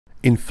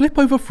In Flip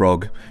Over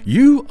Frog,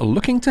 you are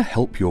looking to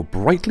help your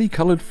brightly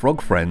coloured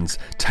frog friends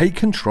take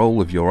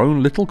control of your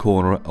own little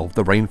corner of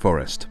the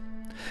rainforest.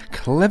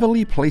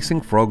 Cleverly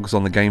placing frogs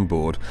on the game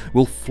board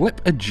will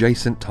flip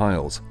adjacent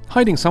tiles,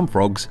 hiding some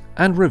frogs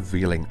and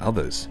revealing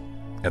others.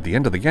 At the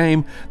end of the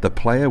game, the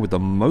player with the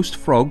most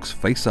frogs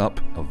face up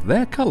of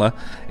their colour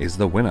is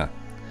the winner.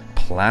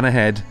 Plan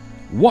ahead,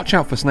 watch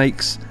out for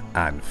snakes,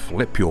 and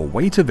flip your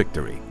way to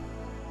victory.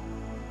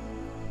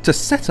 To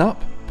set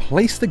up,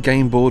 place the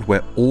game board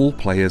where all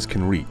players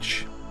can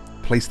reach.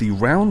 Place the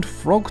round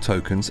frog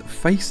tokens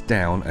face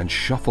down and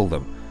shuffle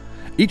them.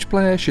 Each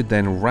player should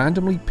then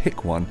randomly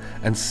pick one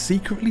and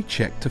secretly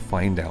check to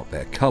find out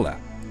their colour.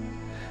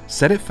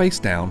 Set it face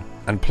down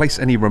and place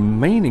any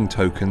remaining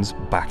tokens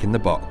back in the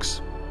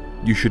box.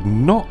 You should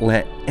not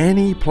let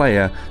any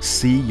player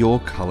see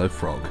your coloured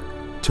frog.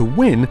 To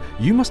win,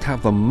 you must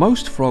have the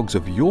most frogs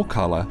of your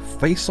colour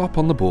face up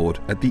on the board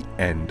at the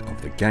end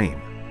of the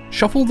game.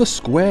 Shuffle the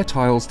square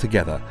tiles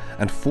together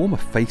and form a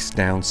face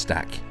down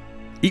stack.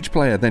 Each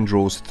player then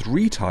draws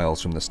 3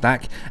 tiles from the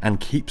stack and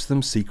keeps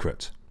them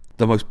secret.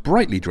 The most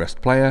brightly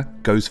dressed player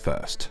goes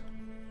first.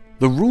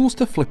 The rules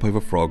to Flip Over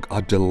Frog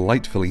are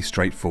delightfully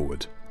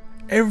straightforward.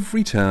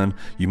 Every turn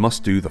you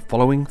must do the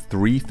following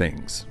 3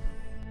 things.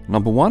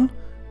 Number 1,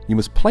 you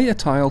must play a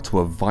tile to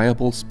a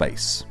viable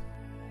space.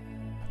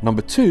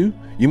 Number 2,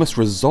 you must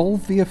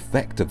resolve the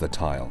effect of the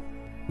tile.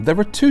 There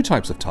are 2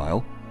 types of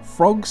tile,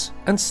 frogs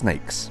and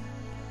snakes.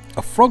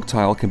 A frog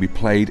tile can be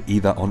played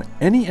either on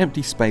any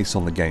empty space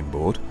on the game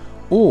board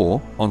or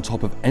on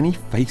top of any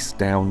face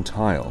down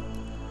tile.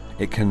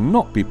 It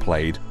cannot be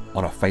played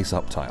on a face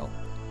up tile.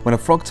 When a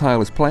frog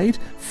tile is played,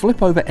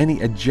 flip over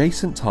any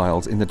adjacent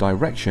tiles in the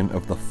direction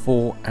of the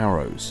 4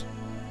 arrows.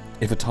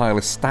 If a tile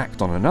is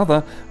stacked on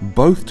another,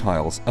 both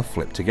tiles are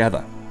flipped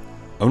together.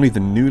 Only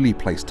the newly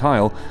placed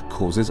tile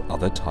causes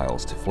other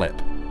tiles to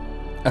flip.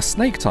 A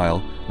snake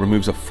tile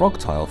removes a frog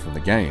tile from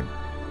the game.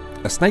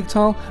 A snake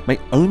tile may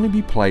only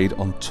be played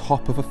on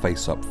top of a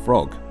face-up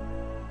frog.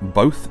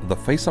 Both the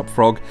face-up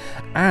frog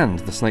and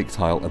the snake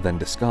tile are then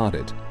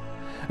discarded.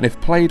 And if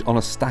played on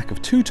a stack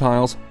of 2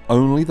 tiles,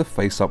 only the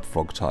face-up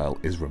frog tile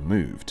is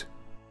removed.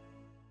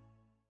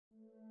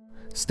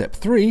 Step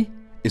 3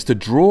 is to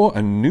draw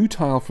a new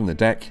tile from the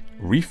deck,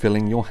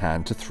 refilling your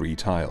hand to 3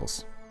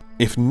 tiles.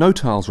 If no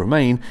tiles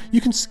remain,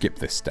 you can skip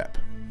this step.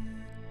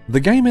 The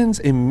game ends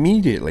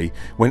immediately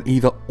when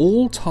either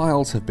all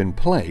tiles have been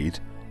played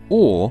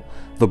or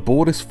the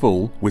board is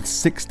full with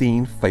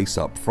 16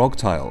 face-up frog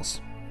tiles.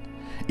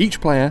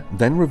 Each player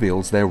then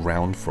reveals their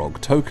round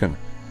frog token,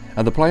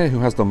 and the player who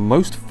has the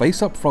most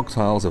face-up frog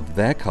tiles of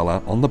their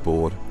colour on the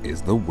board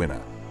is the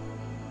winner.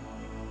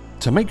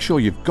 To make sure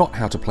you've got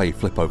how to play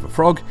Flip Over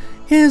Frog,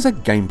 here's a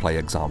gameplay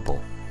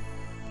example.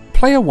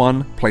 Player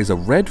 1 plays a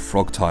red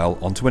frog tile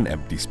onto an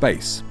empty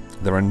space.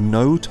 There are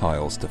no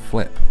tiles to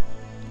flip.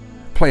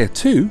 Player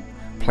 2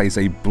 plays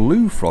a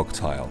blue frog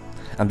tile,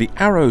 and the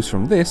arrows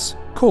from this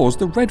cause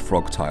the red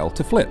frog tile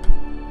to flip.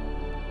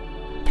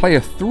 Player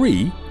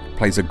 3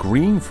 plays a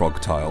green frog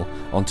tile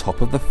on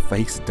top of the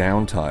face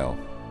down tile.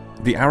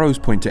 The arrows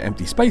point to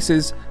empty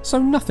spaces, so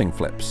nothing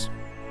flips.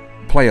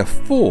 Player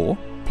 4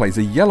 plays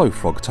a yellow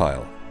frog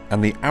tile,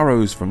 and the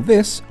arrows from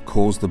this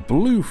cause the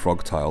blue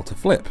frog tile to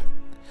flip.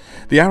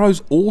 The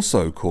arrows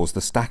also cause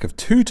the stack of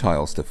 2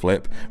 tiles to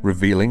flip,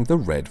 revealing the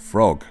red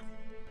frog.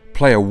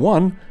 Player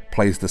 1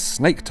 plays the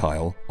snake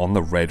tile on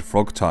the red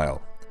frog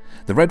tile.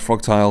 The red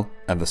frog tile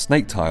and the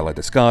snake tile are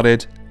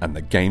discarded, and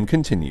the game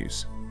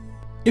continues.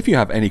 If you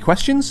have any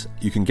questions,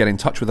 you can get in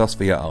touch with us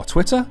via our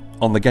Twitter,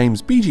 on the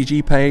game's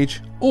BGG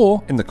page,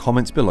 or in the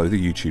comments below the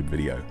YouTube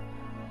video.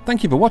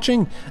 Thank you for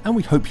watching, and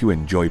we hope you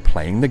enjoy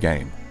playing the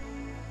game.